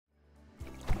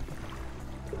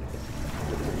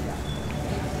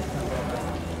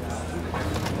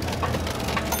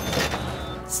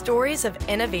Stories of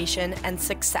innovation and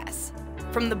success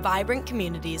from the vibrant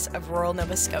communities of rural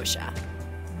Nova Scotia.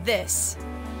 This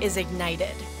is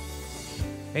Ignited.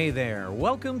 Hey there,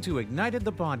 welcome to Ignited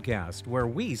the podcast, where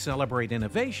we celebrate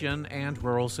innovation and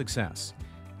rural success.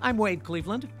 I'm Wade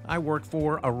Cleveland. I work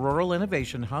for a rural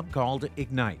innovation hub called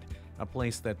Ignite, a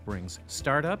place that brings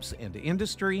startups and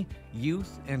industry,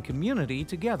 youth, and community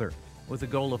together with the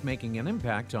goal of making an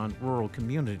impact on rural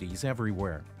communities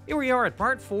everywhere. Here we are at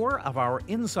part 4 of our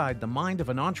Inside the Mind of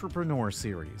an Entrepreneur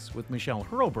series with Michelle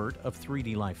Hurlbert of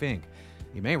 3D Life Inc.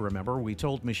 You may remember we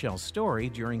told Michelle's story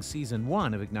during Season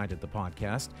 1 of Ignited the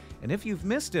podcast, and if you've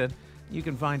missed it, you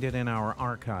can find it in our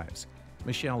archives.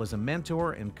 Michelle is a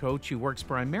mentor and coach who works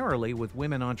primarily with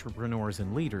women entrepreneurs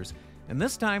and leaders, and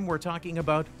this time we're talking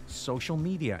about social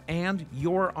media and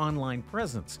your online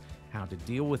presence, how to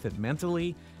deal with it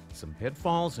mentally, some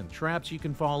pitfalls and traps you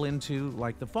can fall into,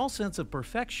 like the false sense of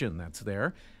perfection that's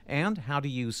there, and how to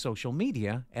use social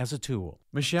media as a tool.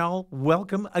 Michelle,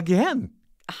 welcome again.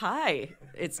 Hi,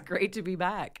 it's great to be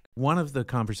back. One of the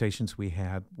conversations we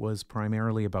had was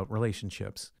primarily about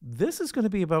relationships. This is going to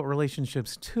be about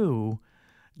relationships too,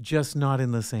 just not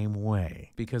in the same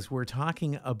way, because we're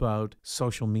talking about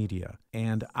social media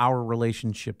and our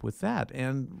relationship with that.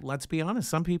 And let's be honest,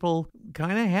 some people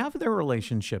kind of have their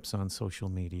relationships on social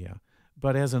media.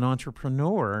 But as an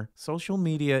entrepreneur, social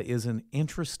media is an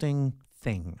interesting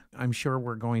thing. I'm sure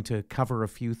we're going to cover a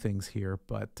few things here,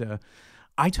 but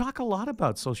I talk a lot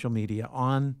about social media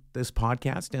on this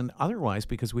podcast and otherwise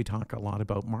because we talk a lot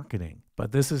about marketing.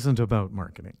 But this isn't about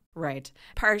marketing. Right.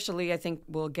 Partially, I think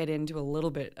we'll get into a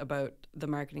little bit about the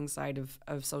marketing side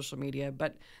of social media,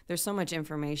 but there's so much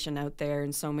information out there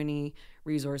and so many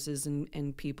resources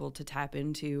and people to tap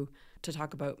into to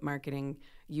talk about marketing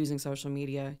using social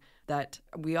media that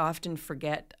we often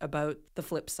forget about the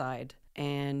flip side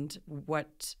and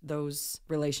what those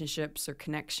relationships or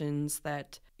connections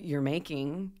that you're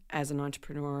making as an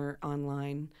entrepreneur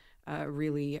online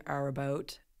really are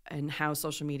about, and how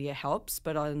social media helps,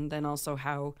 but then also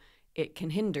how it can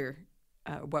hinder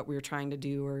what we're trying to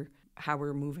do or how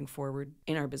we're moving forward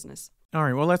in our business. All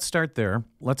right, well, let's start there.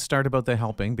 Let's start about the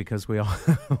helping, because we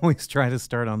always try to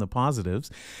start on the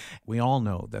positives. We all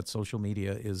know that social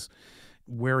media is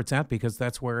where it's at because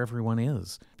that's where everyone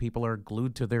is. People are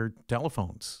glued to their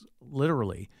telephones,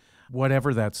 literally.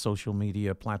 Whatever that social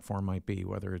media platform might be,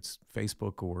 whether it's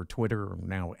Facebook or Twitter or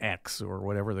now X or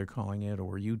whatever they're calling it,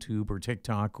 or YouTube or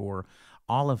TikTok or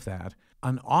all of that,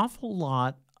 an awful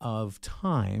lot of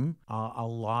time, a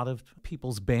lot of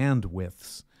people's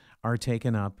bandwidths are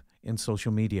taken up in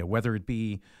social media, whether it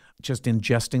be just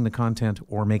ingesting the content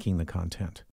or making the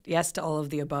content. Yes to all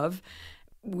of the above.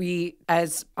 We,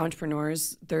 as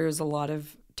entrepreneurs, there's a lot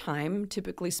of time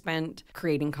typically spent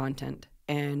creating content.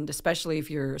 And especially if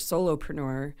you're a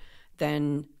solopreneur,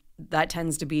 then that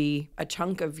tends to be a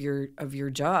chunk of your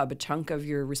job, a chunk of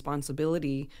your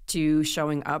responsibility to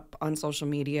showing up on social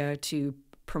media, to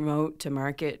promote, to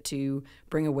market, to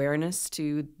bring awareness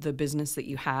to the business that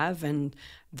you have and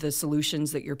the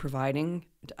solutions that you're providing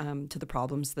to the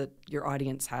problems that your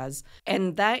audience has.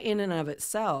 And that in and of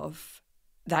itself,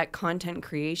 that content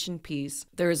creation piece,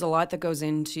 there is a lot that goes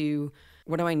into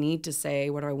what do I need to say?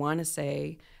 What do I want to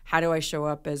say? How do I show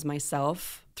up as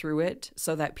myself through it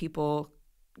so that people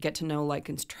get to know, like,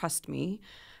 and trust me?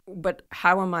 But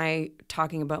how am I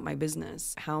talking about my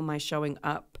business? How am I showing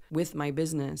up with my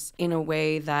business in a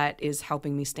way that is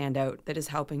helping me stand out, that is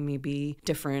helping me be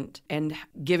different, and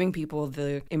giving people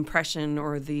the impression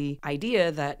or the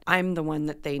idea that I'm the one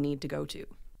that they need to go to?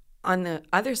 On the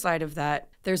other side of that,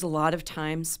 there's a lot of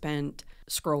time spent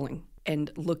scrolling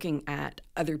and looking at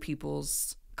other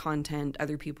people's content,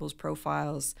 other people's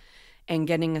profiles, and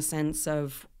getting a sense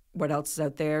of what else is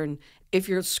out there. And if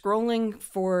you're scrolling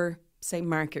for, say,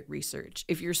 market research,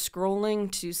 if you're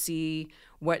scrolling to see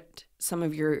what some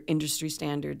of your industry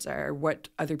standards are, what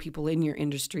other people in your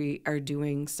industry are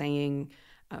doing, saying,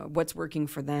 what's working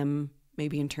for them,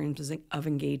 maybe in terms of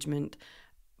engagement.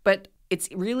 But it's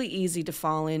really easy to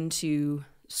fall into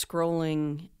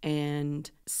scrolling and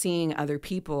seeing other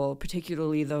people,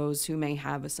 particularly those who may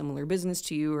have a similar business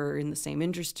to you or in the same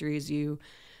industry as you,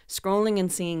 scrolling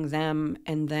and seeing them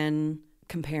and then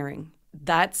comparing.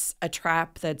 That's a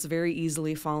trap that's very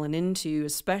easily fallen into,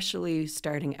 especially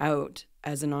starting out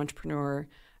as an entrepreneur.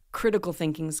 Critical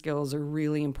thinking skills are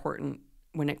really important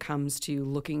when it comes to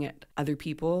looking at other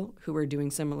people who are doing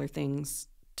similar things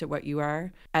to what you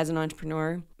are as an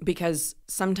entrepreneur, because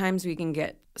sometimes we can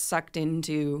get sucked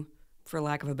into, for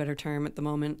lack of a better term at the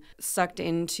moment, sucked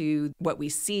into what we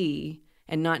see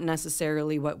and not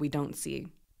necessarily what we don't see,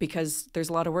 because there's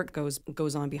a lot of work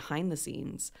goes on behind the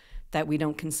scenes that we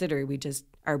don't consider.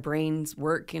 Our brains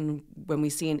work, and when we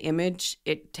see an image,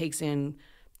 it takes in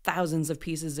thousands of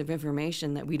pieces of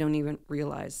information that we don't even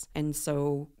realize. And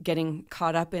so getting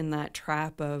caught up in that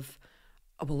trap of,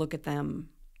 oh, well, look at them.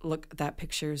 Look, that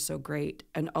picture is so great.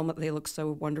 And oh, they look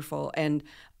so wonderful. And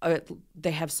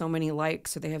they have so many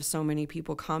likes, or they have so many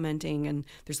people commenting, and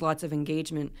there's lots of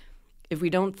engagement. If we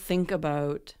don't think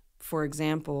about, for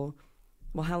example,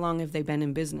 well, how long have they been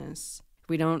in business?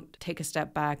 We don't take a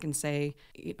step back and say,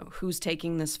 who's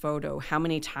taking this photo? How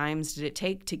many times did it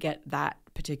take to get that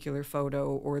particular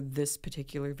photo or this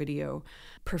particular video?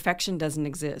 Perfection doesn't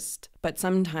exist, but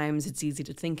sometimes it's easy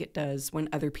to think it does when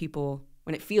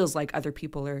it feels like other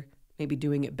people are maybe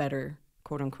doing it better,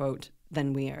 quote unquote,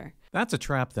 than we are. That's a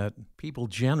trap that people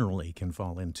generally can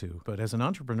fall into. But as an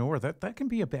entrepreneur, that can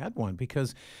be a bad one,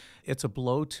 because it's a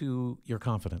blow to your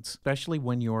confidence, especially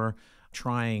when you're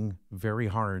trying very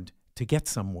hard to get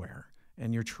somewhere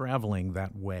and you're traveling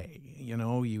that way.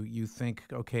 You think,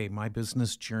 okay, my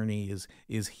business journey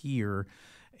is here,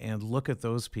 and look at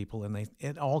those people, and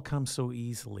it all comes so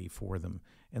easily for them.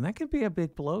 And that can be a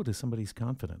big blow to somebody's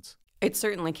confidence. It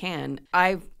certainly can.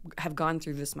 I have gone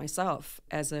through this myself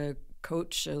as a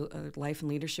coach, a life and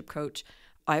leadership coach.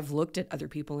 I've looked at other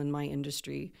people in my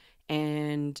industry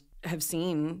and have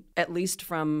seen, at least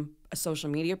from a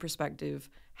social media perspective,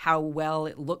 how well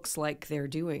it looks like they're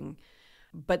doing.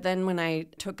 But then when I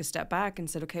took a step back and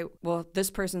said, okay, well, this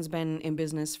person's been in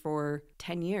business for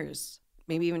 10 years,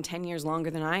 maybe even 10 years longer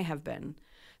than I have been.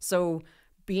 So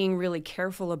being really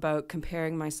careful about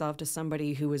comparing myself to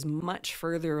somebody who is much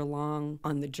further along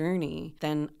on the journey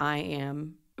than I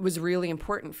am, it was really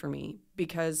important for me,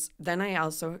 because then I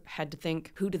also had to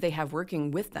think, who do they have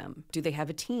working with them? Do they have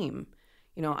a team?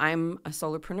 I'm a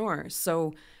solopreneur,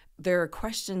 so there are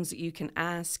questions that you can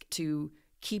ask to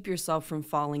keep yourself from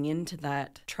falling into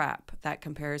that trap, that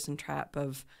comparison trap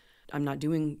of, I'm not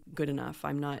doing good enough,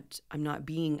 I'm not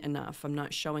being enough, I'm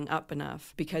not showing up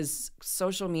enough, because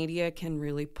social media can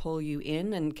really pull you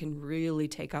in and can really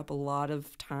take up a lot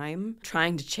of time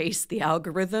trying to chase the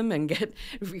algorithm and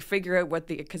figure out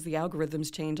because the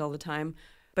algorithms change all the time.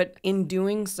 But in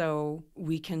doing so,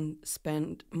 we can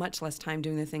spend much less time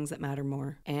doing the things that matter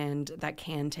more. And that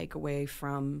can take away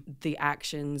from the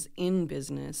actions in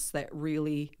business that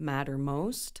really matter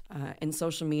most. And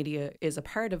social media is a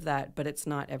part of that, but it's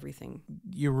not everything.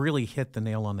 You really hit the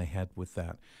nail on the head with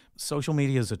that. Social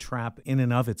media is a trap in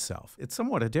and of itself. It's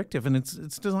somewhat addictive, and it's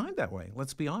designed that way.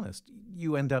 Let's be honest.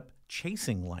 You end up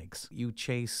chasing likes. You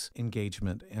chase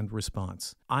engagement and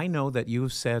response. I know that you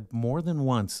have said more than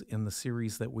once in the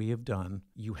series that we have done,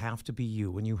 you have to be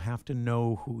you, and you have to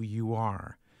know who you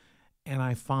are. And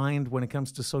I find when it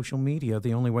comes to social media,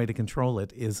 the only way to control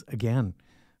it is, again,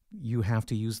 you have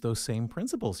to use those same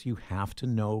principles. You have to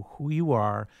know who you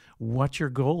are, what your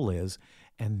goal is,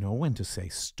 and know when to say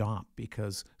stop,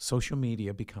 because social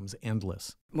media becomes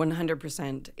endless.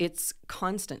 100%. It's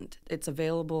constant. It's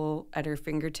available at our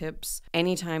fingertips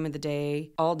any time of the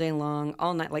day, all day long,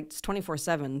 all night. Like, it's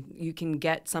 24/7. You can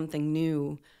get something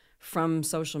new from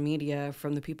social media,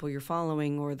 from the people you're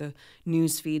following or the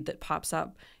news feed that pops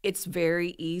up. It's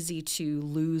very easy to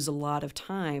lose a lot of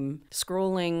time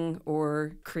scrolling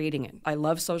or creating it. I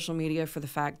love social media for the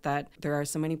fact that there are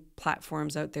so many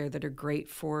platforms out there that are great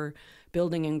for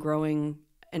building and growing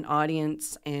an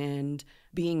audience and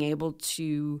being able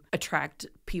to attract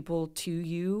people to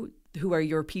you who are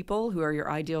your people, who are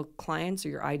your ideal clients or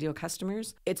your ideal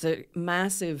customers. It's a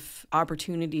massive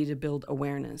opportunity to build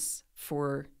awareness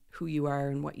for who you are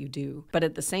and what you do. But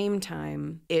at the same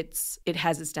time, it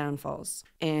has its downfalls.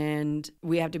 And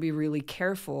we have to be really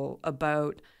careful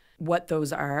about what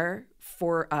those are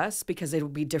for us, because it'll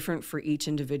be different for each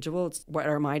individual. What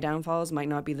are my downfalls might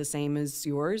not be the same as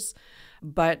yours.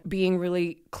 But being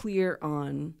really clear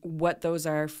on what those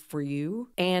are for you,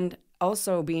 and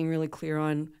also being really clear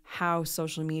on how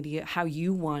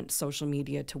you want social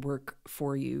media to work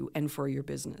for you and for your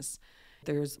business.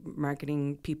 There's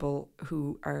marketing people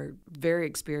who are very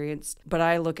experienced, but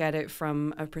I look at it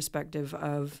from a perspective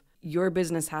of your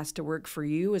business has to work for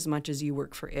you as much as you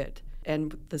work for it.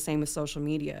 And the same with social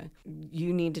media.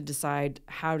 You need to decide,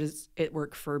 how does it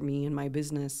work for me and my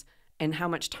business, and how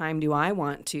much time do I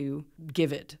want to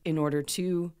give it in order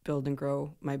to build and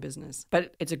grow my business.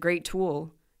 But it's a great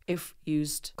tool if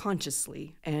used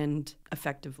consciously and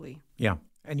effectively. Yeah,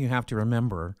 and you have to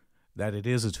remember that it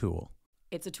is a tool.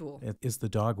 It's a tool. Is the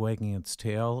dog wagging its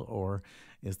tail, or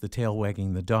is the tail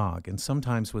wagging the dog? And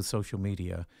sometimes with social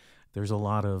media, there's a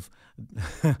lot of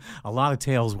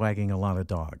tails wagging a lot of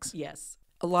dogs. Yes.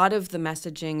 A lot of the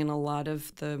messaging and a lot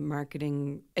of the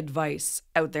marketing advice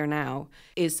out there now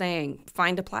is saying,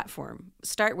 find a platform.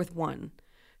 Start with one.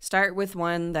 Start with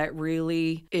one that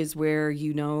really is where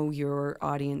you know your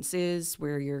audience is,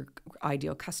 where your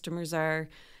ideal customers are.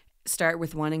 Start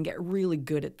with one and get really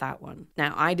good at that one.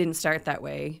 Now, I didn't start that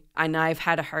way, and I've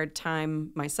had a hard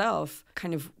time myself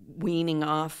kind of weaning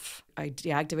off. I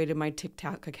deactivated my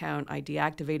TikTok account. I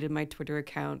deactivated my Twitter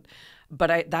account.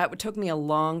 But that took me a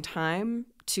long time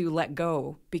to let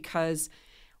go, because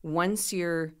once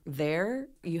you're there,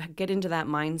 you get into that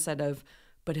mindset of,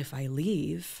 but if I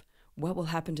leave, what will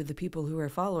happen to the people who are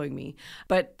following me?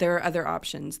 But there are other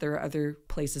options. There are other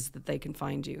places that they can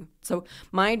find you. So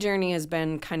my journey has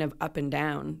been kind of up and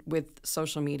down with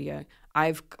social media.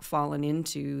 I've fallen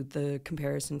into the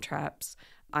comparison traps.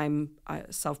 I'm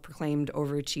a self-proclaimed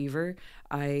overachiever.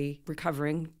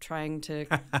 Recovering, trying to,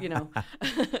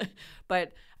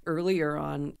 but earlier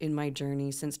on in my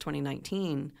journey since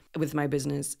 2019 with my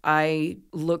business, I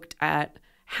looked at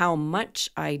how much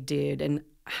I did and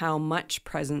how much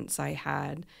presence I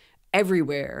had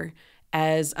everywhere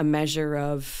as a measure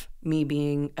of me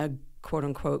being a quote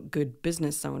unquote good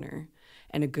business owner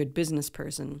and a good business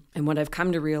person. And what I've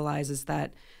come to realize is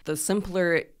that the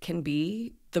simpler it can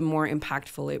be, the more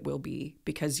impactful it will be,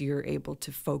 because you're able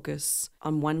to focus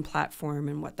on one platform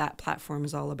and what that platform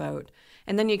is all about.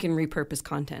 And then you can repurpose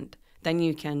content. Then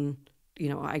you can,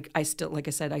 I still, like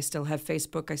I said, I still have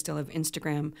Facebook, I still have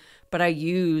Instagram, but I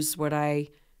use what I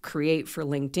create for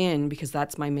LinkedIn because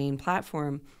that's my main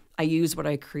platform. I use what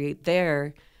I create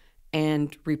there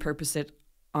and repurpose it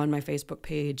on my Facebook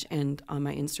page and on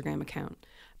my Instagram account.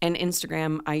 And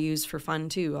Instagram I use for fun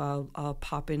too. I'll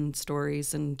pop in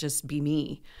stories and just be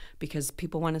me, because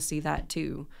people want to see that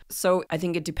too. So I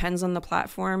think it depends on the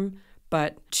platform,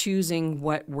 but choosing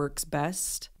what works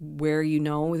best, where you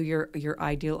know your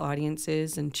ideal audience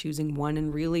is, and choosing one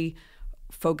and really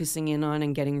focusing in on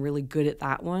and getting really good at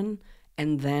that one,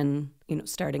 and then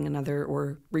starting another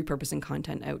or repurposing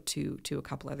content out to a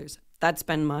couple others. That's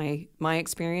been my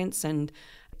experience, and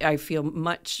I feel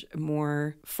much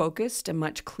more focused and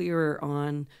much clearer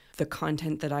on the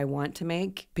content that I want to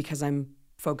make because I'm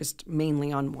focused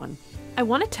mainly on one. I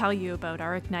want to tell you about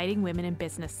our Igniting Women in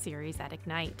Business series at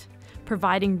Ignite,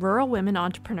 providing rural women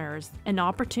entrepreneurs an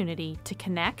opportunity to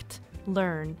connect,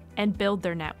 learn, and build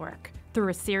their network through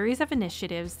a series of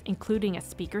initiatives, including a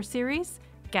speaker series,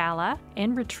 gala,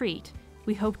 and retreat.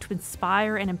 We hope to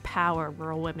inspire and empower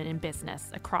rural women in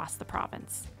business across the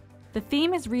province. The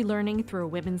theme is relearning through a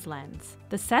women's lens.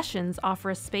 The sessions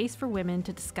offer a space for women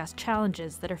to discuss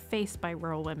challenges that are faced by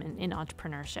rural women in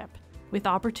entrepreneurship, with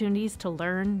opportunities to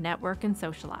learn, network, and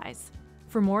socialize.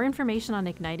 For more information on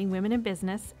Igniting Women in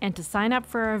Business and to sign up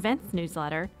for our events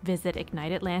newsletter, visit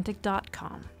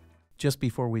igniteatlantic.com. Just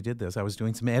before we did this, I was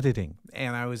doing some editing,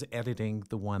 and I was editing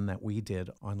the one that we did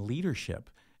on leadership.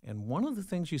 And one of the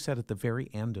things you said at the very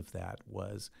end of that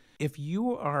was, if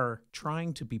you are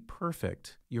trying to be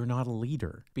perfect, you're not a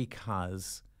leader,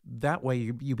 because that way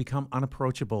you become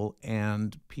unapproachable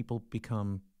and people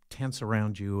become tense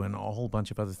around you and a whole bunch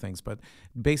of other things. But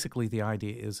basically the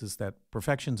idea is that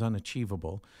perfection's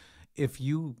unachievable. If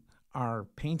you are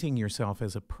painting yourself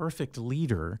as a perfect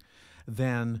leader,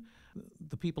 then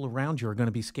the people around you are going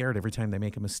to be scared every time they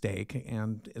make a mistake,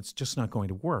 and it's just not going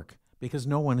to work, because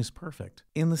no one is perfect.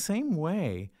 In the same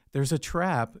way, there's a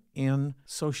trap in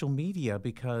social media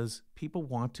because people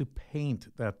want to paint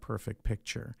that perfect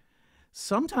picture.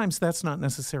 Sometimes that's not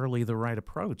necessarily the right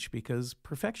approach, because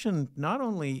perfection not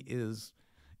only is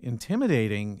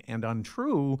intimidating and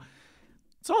untrue,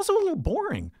 it's also a little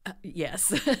boring.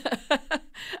 Yes.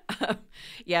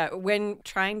 Yeah, when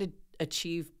trying to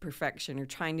achieve perfection or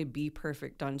trying to be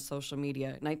perfect on social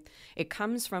media, and it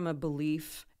comes from a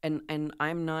belief, and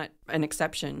I'm not an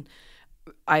exception.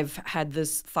 I've had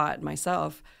this thought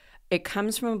myself. It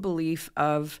comes from a belief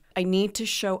of, I need to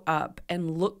show up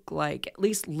and at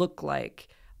least look like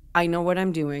I know what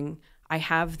I'm doing. I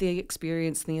have the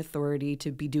experience and the authority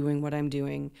to be doing what I'm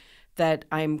doing, that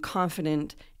I'm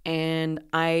confident, and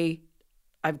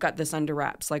I've got this under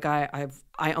wraps. Like I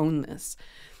own this.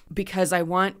 Because I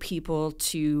want people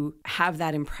to have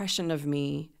that impression of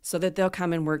me so that they'll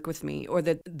come and work with me, or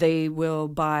that they will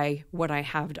buy what I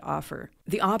have to offer.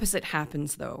 The opposite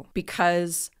happens though,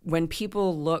 because when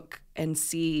people look and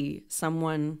see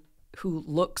someone who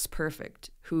looks perfect,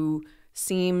 who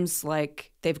seems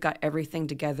like they've got everything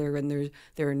together and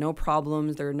there are no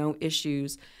problems, there are no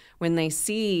issues, when they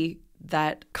see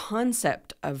that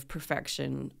concept of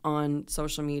perfection on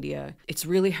social media, it's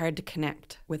really hard to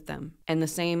connect with them. And the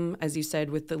same, as you said,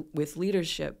 with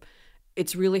leadership,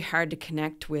 it's really hard to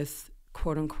connect with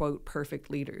quote unquote perfect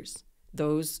leaders.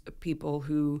 Those people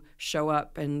who show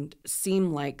up and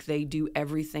seem like they do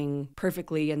everything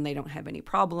perfectly and they don't have any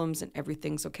problems and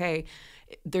everything's okay,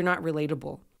 they're not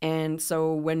relatable. And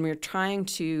so when we're trying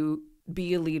to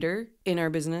be a leader in our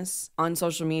business, on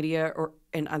social media or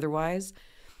and otherwise,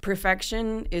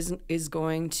 perfection is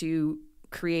going to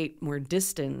create more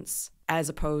distance as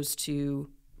opposed to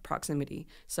proximity.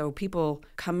 So people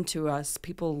come to us,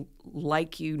 people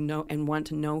like you, know, and want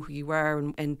to know who you are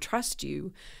and trust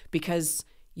you because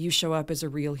you show up as a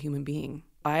real human being.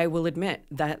 I will admit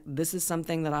that this is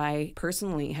something that I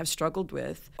personally have struggled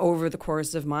with over the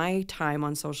course of my time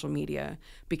on social media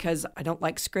because I don't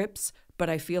like scripts, but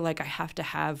I feel like I have to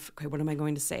have, okay, what am I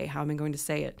going to say? How am I going to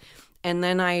say it? And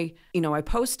then I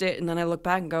post it and then I look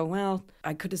back and go, well,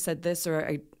 I could have said this,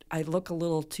 or I look a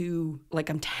little too like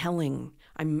I'm telling.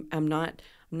 I'm not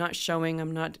showing,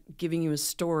 I'm not giving you a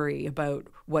story about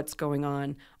what's going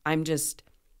on. I'm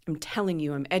telling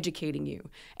you, I'm educating you.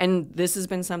 And this has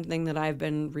been something that I've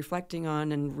been reflecting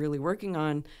on and really working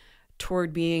on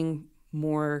toward being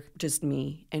more just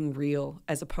me and real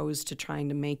as opposed to trying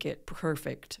to make it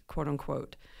perfect, quote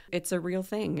unquote. It's a real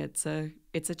thing. It's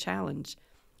a challenge.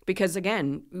 Because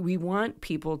again, we want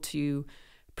people to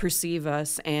perceive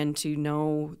us and to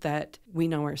know that we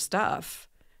know our stuff,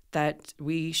 that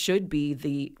we should be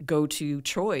the go-to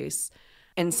choice.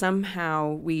 And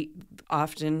somehow we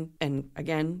often, and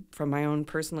again, from my own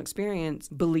personal experience,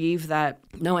 believe that,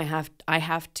 no, I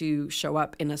have to show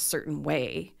up in a certain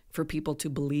way for people to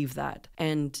believe that.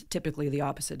 And typically the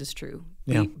opposite is true.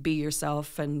 Yeah. Be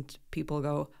yourself and people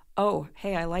go, oh,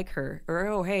 hey, I like her. Or,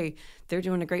 oh, hey, they're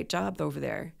doing a great job over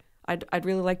there. I'd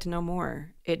really like to know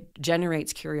more. It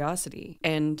generates curiosity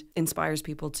and inspires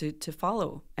people to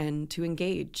follow and to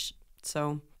engage.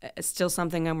 So it's still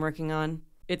something I'm working on.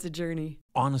 It's a journey.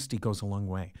 Honesty goes a long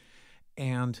way.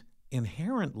 And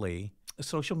inherently,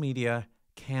 social media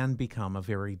can become a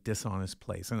very dishonest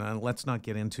place. And let's not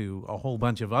get into a whole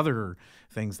bunch of other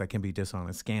things that can be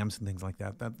dishonest, scams and things like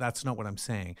that. That's not what I'm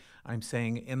saying. I'm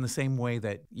saying in the same way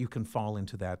that you can fall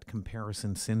into that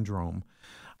comparison syndrome.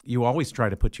 You always try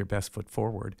to put your best foot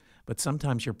forward, but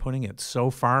sometimes you're putting it so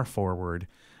far forward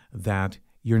that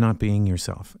you're not being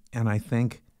yourself. And I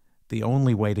think the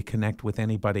only way to connect with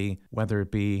anybody, whether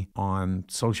it be on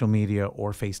social media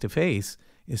or face-to-face,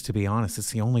 is to be honest.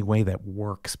 It's the only way that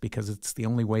works because it's the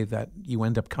only way that you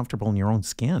end up comfortable in your own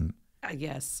skin.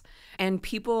 Yes. And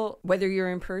people, whether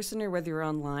you're in person or whether you're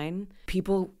online,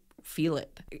 people feel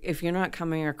it. If you're not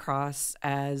coming across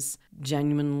as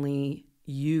genuinely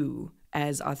you,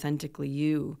 as authentically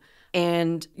you,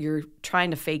 and you're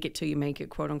trying to fake it till you make it,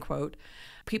 quote unquote,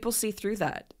 people see through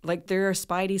that. Like there are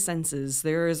spidey senses.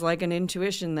 There is like an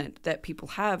intuition that people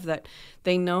have that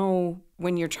they know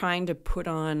when you're trying to put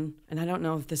on, and I don't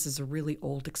know if this is a really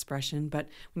old expression, but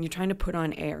when you're trying to put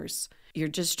on airs, you're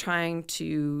just trying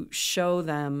to show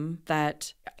them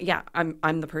that, yeah,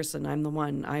 I'm the person, I'm the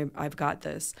one, I've got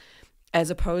this, as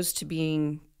opposed to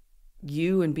being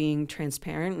you and being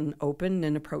transparent and open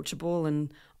and approachable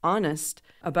and honest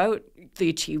about the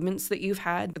achievements that you've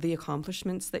had, the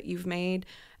accomplishments that you've made,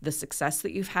 the success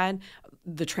that you've had,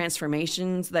 the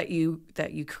transformations that you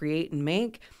create and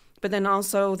make, but then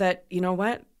also that, you know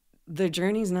what, the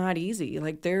journey's not easy.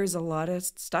 Like there's a lot of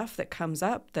stuff that comes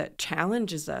up that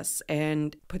challenges us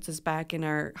and puts us back in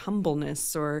our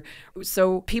humbleness, or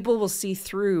so people will see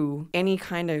through any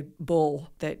kind of bull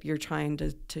that you're trying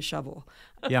to shovel.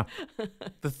 Yeah.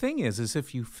 The thing is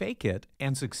if you fake it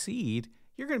and succeed,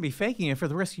 you're going to be faking it for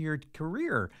the rest of your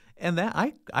career. And that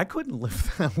I couldn't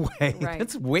live that way. Right.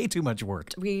 That's way too much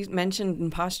work. We mentioned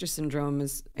imposter syndrome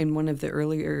is in one of the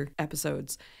earlier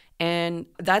episodes. And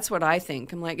that's what I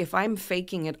think. I'm like, if I'm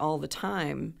faking it all the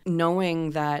time, knowing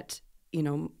that, you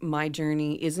know, my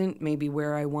journey isn't maybe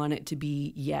where I want it to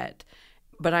be yet,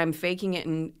 but I'm faking it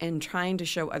and trying to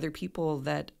show other people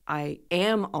that I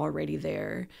am already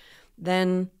there,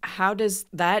 then how does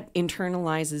that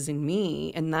internalizes in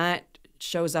me, and that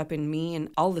shows up in me and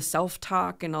all the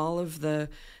self-talk and all of the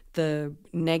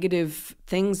negative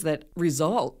things that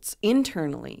result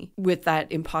internally with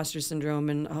that imposter syndrome.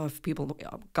 And if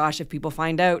people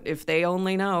find out, if they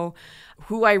only know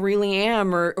who I really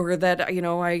am, or that, you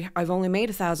know, I've only made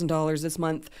 $1,000 this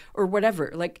month or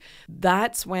whatever, like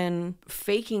that's when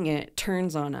faking it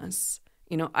turns on us.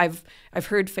 You know, I've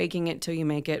heard faking it till you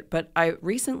make it, but I've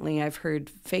heard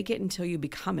fake it until you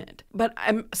become it. But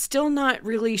I'm still not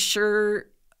really sure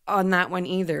on that one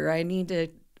either. I need to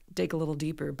dig a little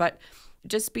deeper. But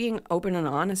just being open and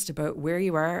honest about where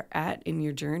you are at in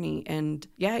your journey. And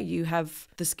yeah, you have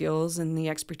the skills and the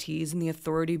expertise and the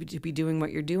authority to be doing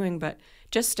what you're doing, but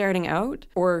just starting out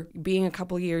or being a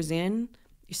couple years in,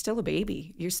 you're still a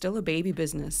baby. You're still a baby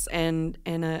business and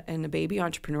a baby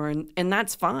entrepreneur, and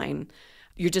that's fine.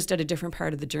 You're just at a different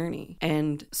part of the journey.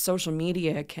 And social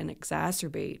media can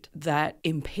exacerbate that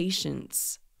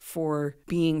impatience for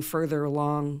being further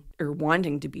along or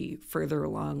wanting to be further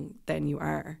along than you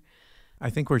are. I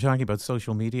think we're talking about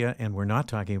social media and we're not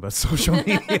talking about social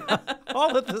media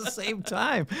all at the same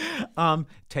time.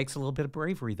 Takes a little bit of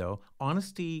bravery, though.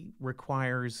 Honesty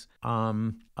requires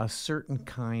a certain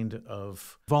kind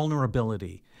of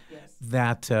vulnerability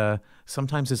that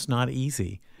sometimes it's not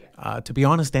easy to be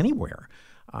honest anywhere.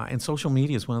 And social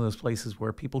media is one of those places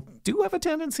where people do have a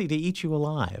tendency to eat you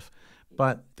alive.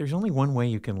 But there's only one way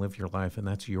you can live your life, and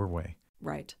that's your way.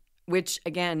 Right. Which,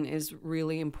 again, is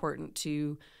really important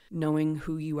to knowing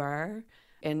who you are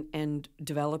and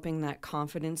developing that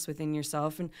confidence within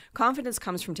yourself. And confidence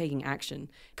comes from taking action.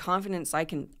 Confidence, I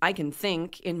can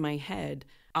think in my head,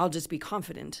 I'll just be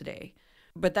confident today.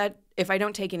 But that if I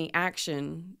don't take any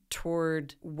action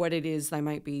toward what it is I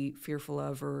might be fearful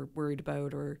of or worried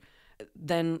about, or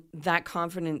then that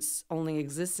confidence only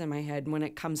exists in my head. When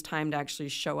it comes time to actually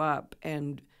show up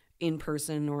and in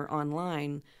person or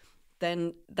online,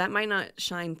 then that might not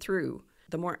shine through.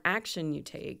 The more action you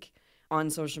take on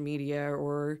social media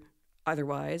or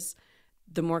otherwise,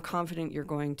 the more confident you're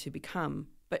going to become.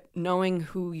 But knowing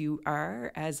who you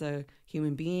are as a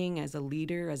human being, as a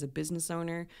leader, as a business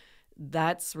owner,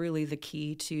 that's really the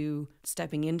key to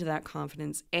stepping into that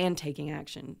confidence and taking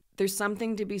action. There's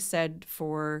something to be said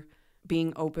for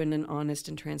being open and honest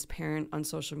and transparent on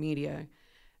social media.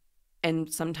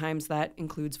 And sometimes that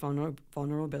includes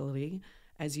vulnerability,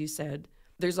 as you said.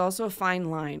 There's also a fine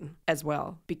line as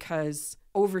well, because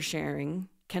oversharing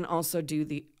can also do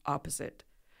the opposite.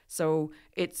 So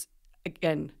it's,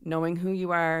 again, knowing who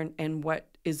you are and what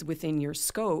is within your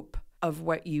scope of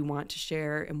what you want to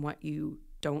share and what you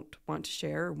don't want to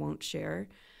share or won't share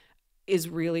is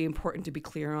really important to be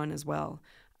clear on as well.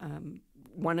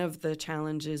 One of the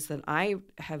challenges that I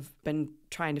have been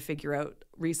trying to figure out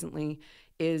recently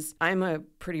is I'm a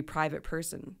pretty private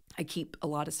person. I keep a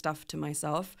lot of stuff to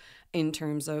myself in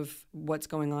terms of what's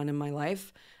going on in my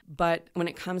life. But when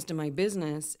it comes to my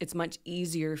business, it's much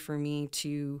easier for me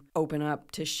to open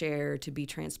up, to share, to be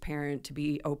transparent, to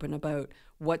be open about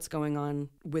what's going on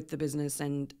with the business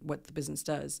and what the business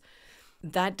does.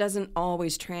 That doesn't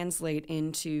always translate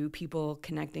into people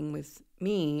connecting with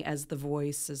me as the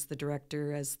voice, as the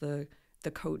director, as the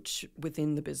coach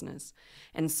within the business.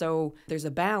 And so there's a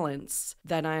balance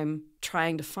that I'm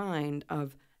trying to find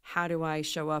of how do I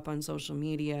show up on social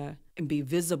media and be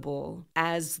visible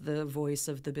as the voice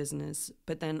of the business,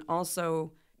 but then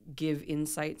also give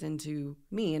insights into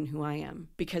me and who I am.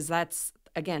 Because that's,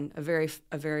 again, a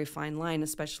very fine line,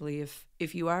 especially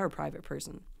if you are a private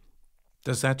person.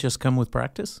 Does that just come with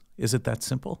practice? Is it that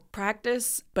simple?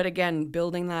 Practice, but again,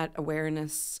 building that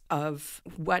awareness of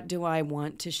what do I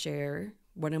want to share?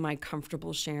 What am I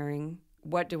comfortable sharing?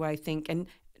 What do I think? And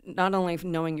not only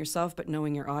knowing yourself, but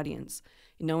knowing your audience,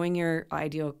 knowing your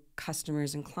ideal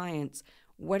customers and clients.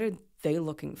 What are they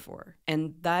looking for?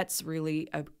 And that's really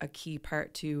a key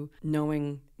part to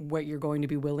knowing what you're going to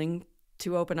be willing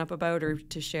to open up about or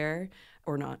to share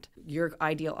or not. Your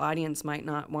ideal audience might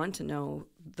not want to know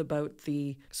about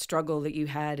the struggle that you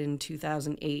had in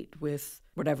 2008 with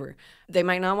whatever. They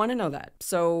might not want to know that.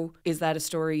 So is that a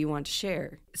story you want to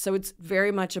share? So it's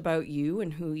very much about you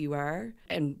and who you are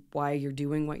and why you're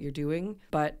doing what you're doing,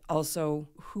 but also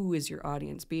who is your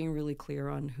audience, being really clear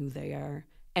on who they are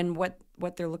and what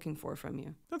they're looking for from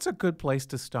you. That's a good place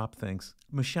to stop things.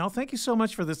 Michelle, thank you so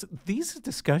much for this. These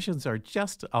discussions are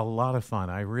just a lot of fun.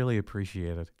 I really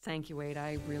appreciate it. Thank you, Wade.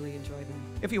 I really enjoy them.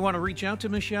 If you want to reach out to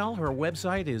Michelle, her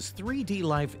website is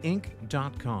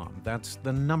 3dlifeinc.com. That's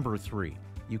the number 3.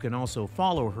 You can also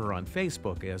follow her on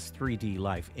Facebook as 3D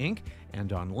Life Inc.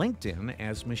 and on LinkedIn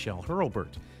as Michelle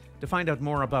Hurlbert. To find out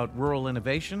more about rural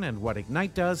innovation and what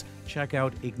Ignite does, check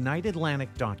out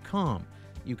igniteatlantic.com.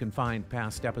 You can find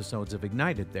past episodes of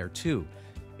Ignited there too.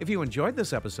 If you enjoyed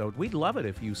this episode, we'd love it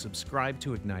if you subscribed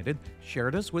to Ignited,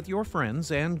 shared us with your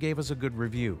friends, and gave us a good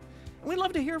review. And we'd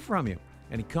love to hear from you.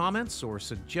 Any comments or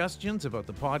suggestions about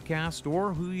the podcast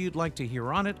or who you'd like to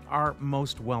hear on it are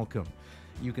most welcome.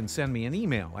 You can send me an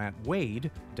email at Wade,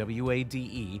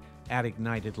 W-A-D-E,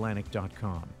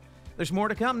 @igniteatlantic.com. There's more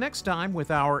to come next time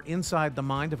with our Inside the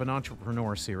Mind of an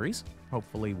Entrepreneur series.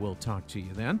 Hopefully we'll talk to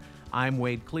you then. I'm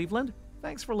Wade Cleveland.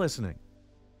 Thanks for listening.